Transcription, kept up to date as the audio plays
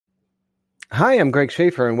Hi, I'm Greg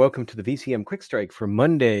Schaefer, and welcome to the VCM Quick Strike for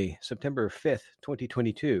Monday, September 5th,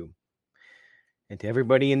 2022. And to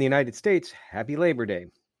everybody in the United States, happy Labor Day.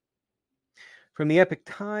 From the Epic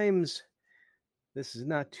Times, this is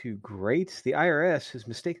not too great. The IRS has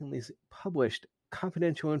mistakenly published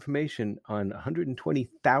confidential information on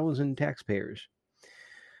 120,000 taxpayers.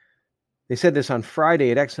 They said this on Friday.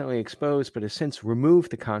 It accidentally exposed, but has since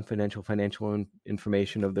removed the confidential financial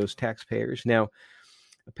information of those taxpayers. Now,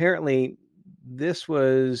 apparently, this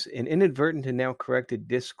was an inadvertent and now corrected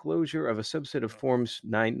disclosure of a subset of Forms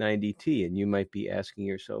 990T. And you might be asking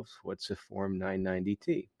yourself, what's a Form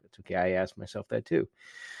 990T? That's okay. I asked myself that too.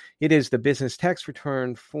 It is the business tax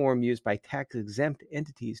return form used by tax-exempt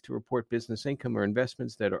entities to report business income or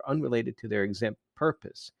investments that are unrelated to their exempt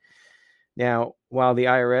purpose. Now, while the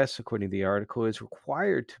IRS, according to the article, is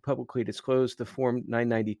required to publicly disclose the Form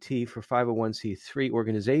 990T for 501c3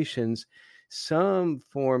 organizations, some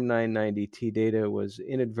Form 990T data was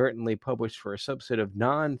inadvertently published for a subset of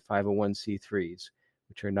non-501c3s,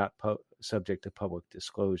 which are not subject to public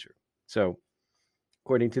disclosure. So,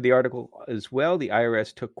 according to the article as well, the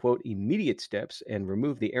IRS took, quote, immediate steps and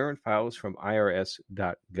removed the errant files from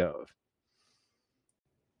irs.gov.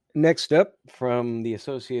 Next up, from the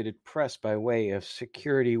Associated Press by way of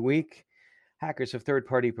Security Week, hackers of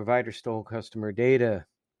third-party providers stole customer data,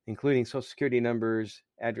 including Social Security numbers,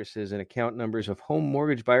 addresses, and account numbers of home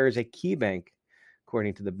mortgage buyers at KeyBank,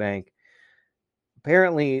 according to the bank.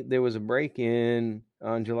 Apparently, there was a break-in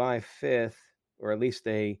on July 5th, or at least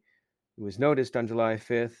it was noticed on July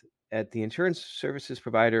 5th at the insurance services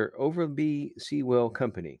provider Overby Seawell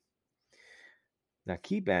Company. Now,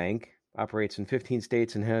 KeyBank operates in 15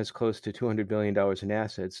 states and has close to $200 billion in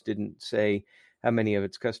assets. Didn't say how many of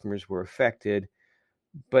its customers were affected.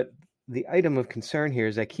 But the item of concern here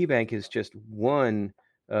is that KeyBank is just one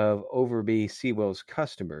of Overby Seawell's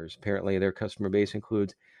customers. Apparently, their customer base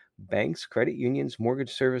includes banks, credit unions,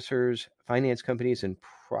 mortgage servicers, finance companies, and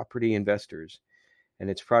property investors. And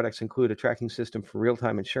its products include a tracking system for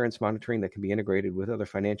real-time insurance monitoring that can be integrated with other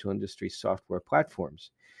financial industry software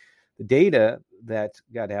platforms. The data that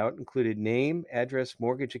got out included name, address,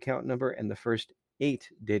 mortgage account number, and the first 8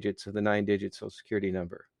 digits of the 9-digit Social Security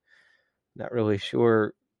number. Not really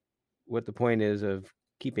sure what the point is of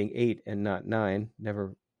keeping 8 and not 9.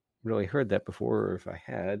 Never really heard that before, or if I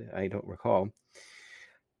had, I don't recall.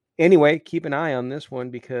 Anyway, keep an eye on this one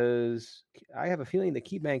because I have a feeling that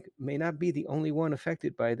KeyBank may not be the only one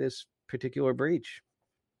affected by this particular breach.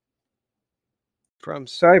 From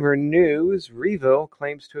Cyber News, Revo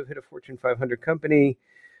claims to have hit a Fortune 500 company.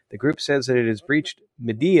 The group says that it has breached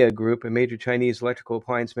Midea Group, a major Chinese electrical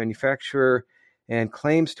appliance manufacturer, and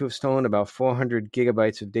claims to have stolen about 400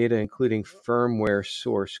 gigabytes of data, including firmware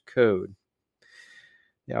source code.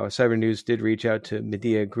 Now, Cyber News did reach out to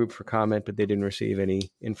Midea Group for comment, but they didn't receive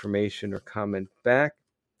any information or comment back.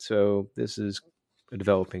 So this is a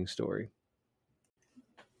developing story.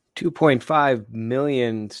 2.5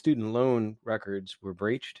 million student loan records were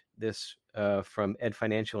breached. This from Ed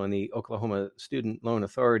Financial and the Oklahoma Student Loan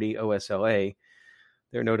Authority, OSLA.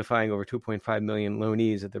 They're notifying over 2.5 million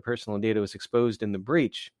loanees that their personal data was exposed in the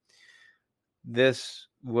breach. This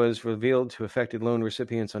was revealed to affected loan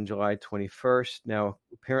recipients on July 21st. Now,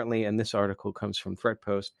 apparently, and this article comes from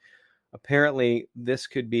ThreatPost, apparently this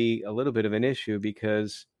could be a little bit of an issue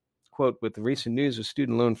because, quote, with the recent news of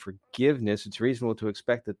student loan forgiveness, it's reasonable to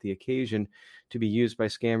expect that the occasion to be used by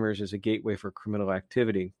scammers as a gateway for criminal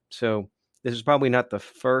activity. So this is probably not the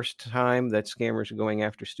first time that scammers are going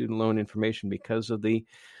after student loan information because of the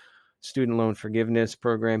student loan forgiveness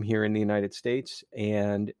program here in the United States.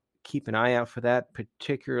 And keep an eye out for that,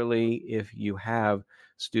 particularly if you have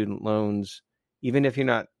student loans, even if you're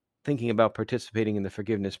not thinking about participating in the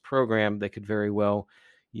forgiveness program, they could very well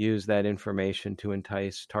use that information to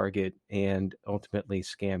entice, target, and ultimately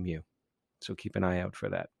scam you. So keep an eye out for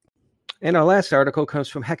that. And our last article comes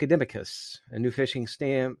from Hackademicus. A new phishing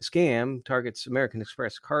scam targets American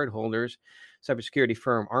Express cardholders. Cybersecurity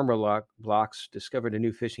firm Armor Blocks discovered a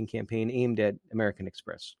new phishing campaign aimed at American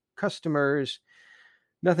Express customers.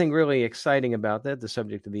 Nothing really exciting about that. The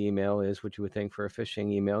subject of the email is what you would think for a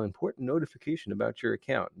phishing email: important notification about your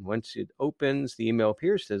account. And once it opens, the email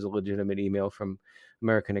appears as a legitimate email from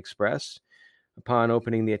American Express. Upon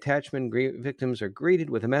opening the attachment, victims are greeted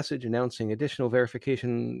with a message announcing additional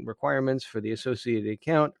verification requirements for the associated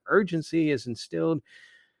account. Urgency is instilled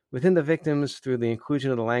within the victims through the inclusion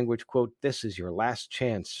of the language, quote, "This is your last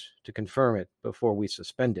chance to confirm it before we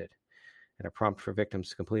suspend it," and a prompt for victims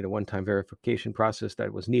to complete a one-time verification process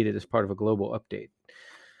that was needed as part of a global update.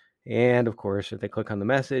 And of course, if they click on the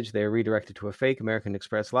message, they're redirected to a fake American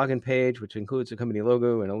Express login page, which includes a company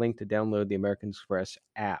logo and a link to download the American Express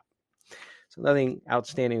app. So nothing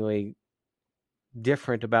outstandingly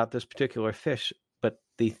different about this particular fish. But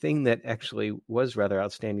the thing that actually was rather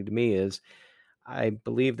outstanding to me is I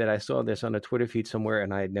believe that I saw this on a Twitter feed somewhere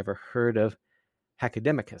and I had never heard of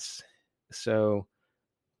Hackademicus. So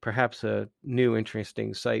perhaps a new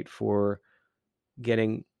interesting site for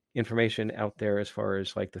getting information out there as far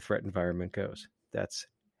as like the threat environment goes. That's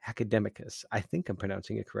Academicus. I think I'm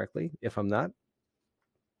pronouncing it correctly. If I'm not,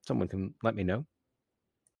 someone can let me know.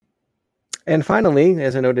 And finally,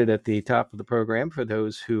 as I noted at the top of the program, for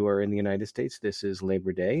those who are in the United States, this is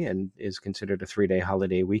Labor Day and is considered a 3-day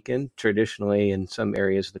holiday weekend. Traditionally, in some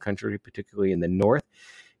areas of the country, particularly in the North,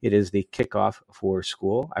 it is the kickoff for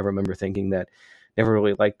school. I remember thinking that never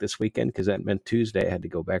really liked this weekend because that meant Tuesday I had to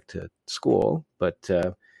go back to school. But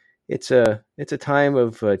it's a time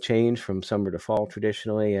of change from summer to fall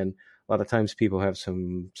traditionally, and a lot of times people have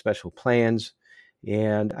some special plans.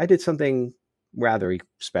 And I did something rather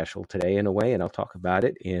special today in a way, and I'll talk about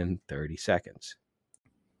it in 30 seconds.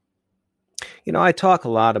 I talk a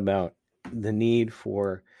lot about the need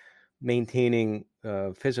for maintaining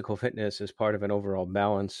physical fitness as part of an overall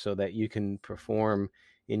balance so that you can perform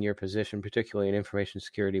in your position, particularly in information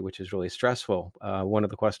security, which is really stressful. One of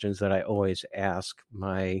the questions that I always ask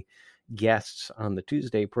my guests on the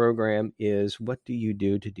Tuesday program is, what do you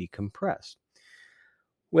do to decompress?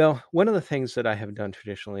 Well, one of the things that I have done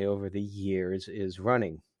traditionally over the years is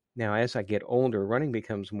running. Now, as I get older, running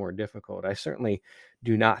becomes more difficult. I certainly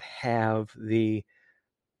do not have the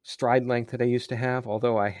stride length that I used to have,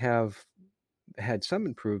 although I have had some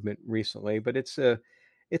improvement recently, but it's a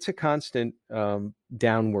constant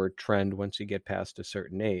downward trend once you get past a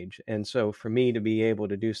certain age. And so for me to be able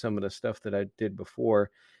to do some of the stuff that I did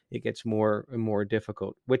before, it gets more and more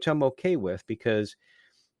difficult, which I'm okay with, because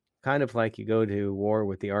kind of like you go to war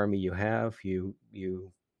with the army you have, you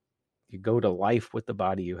go to life with the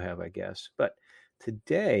body you have, I guess. But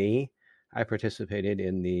today I participated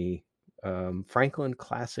in the Franklin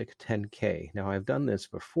Classic 10K. Now, I've done this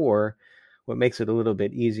before. What makes it a little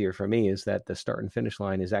bit easier for me is that the start and finish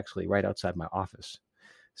line is actually right outside my office.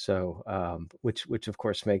 So, which of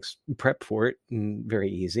course makes prep for it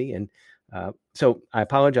very easy. And so I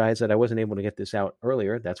apologize that I wasn't able to get this out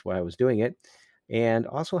earlier. That's why I was doing it. And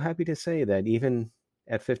also happy to say that even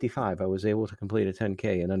at 55, I was able to complete a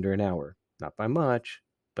 10K in under an hour. Not by much,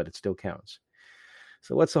 but it still counts.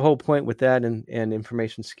 So what's the whole point with that and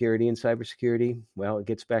information security and cybersecurity? Well, it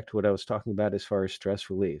gets back to what I was talking about as far as stress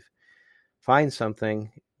relief. Find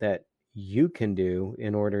something that you can do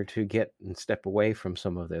in order to get and step away from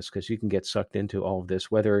some of this, because you can get sucked into all of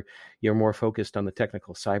this, whether you're more focused on the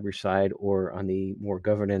technical cyber side or on the more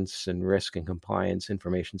governance and risk and compliance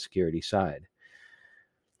information security side.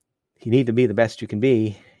 You need to be the best you can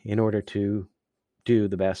be in order to do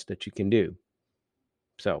the best that you can do.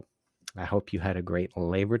 So I hope you had a great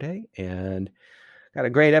Labor Day, and got a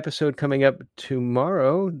great episode coming up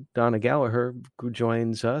tomorrow. Donna Gallagher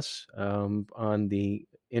joins us on the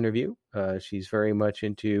interview. She's very much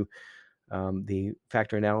into the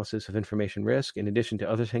factor analysis of information risk, in addition to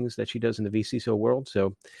other things that she does in the vCISO world.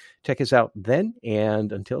 So check us out then.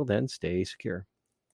 And until then, stay secure.